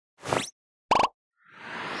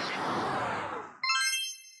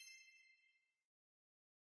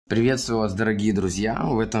Приветствую вас, дорогие друзья!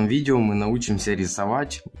 В этом видео мы научимся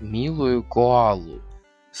рисовать милую коалу.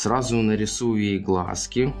 Сразу нарисую ей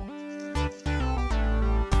глазки.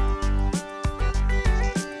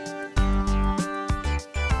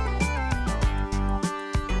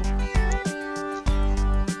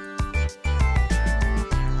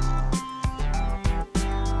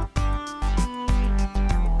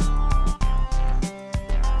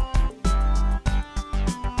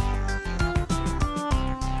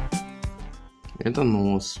 Это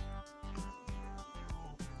нос.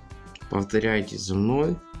 Повторяйте за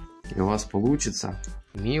мной, и у вас получится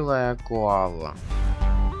милая коала.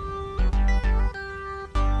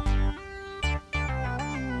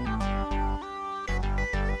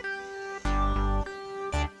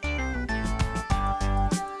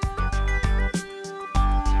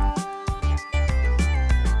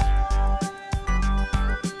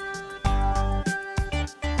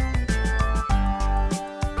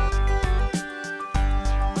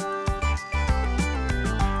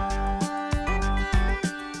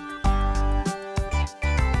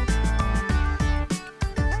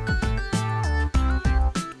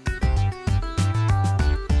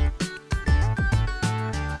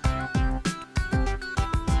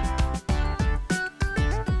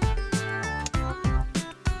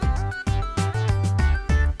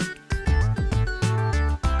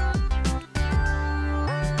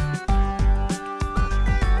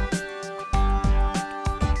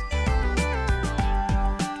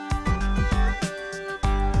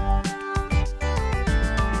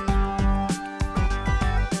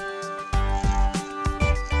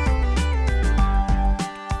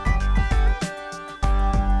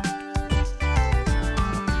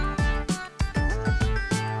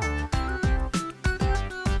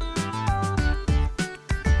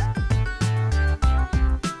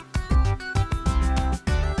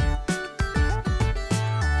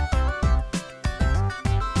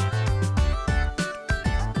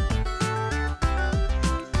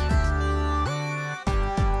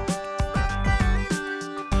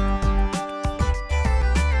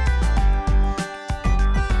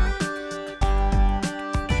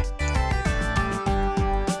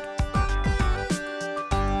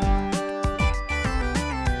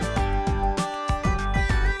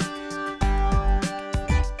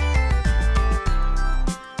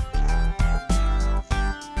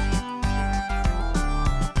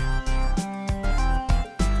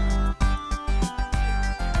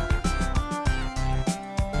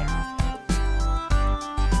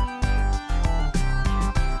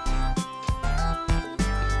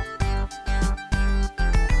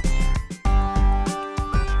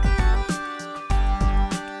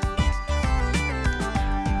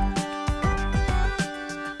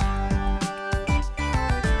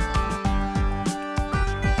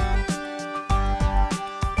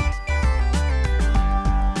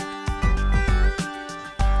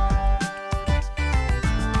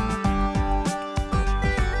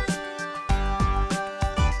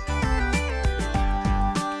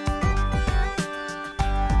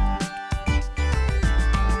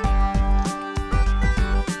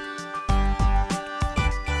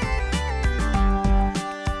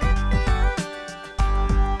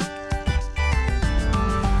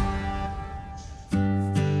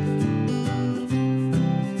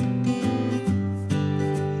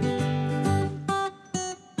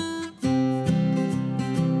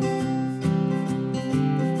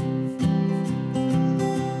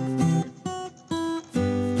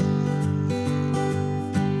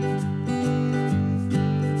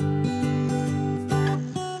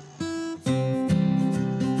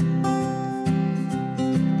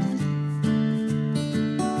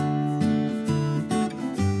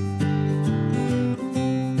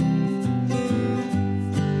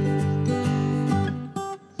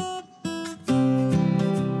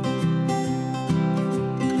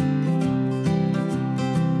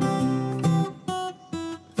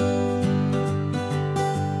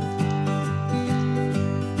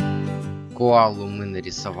 Коалу мы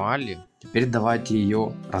нарисовали. Теперь давайте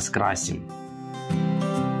ее раскрасим.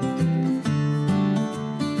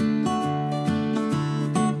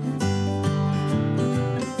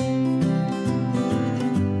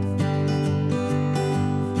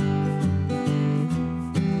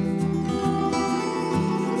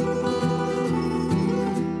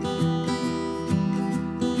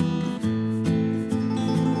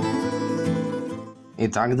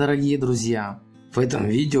 Итак, дорогие друзья, в этом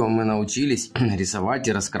видео мы научились рисовать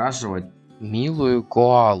и раскрашивать милую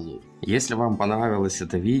коалу. Если вам понравилось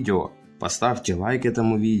это видео, поставьте лайк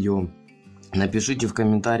этому видео, напишите в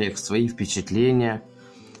комментариях свои впечатления.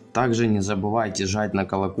 Также не забывайте жать на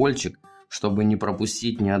колокольчик, чтобы не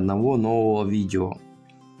пропустить ни одного нового видео.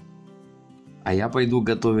 А я пойду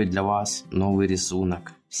готовить для вас новый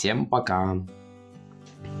рисунок. Всем пока!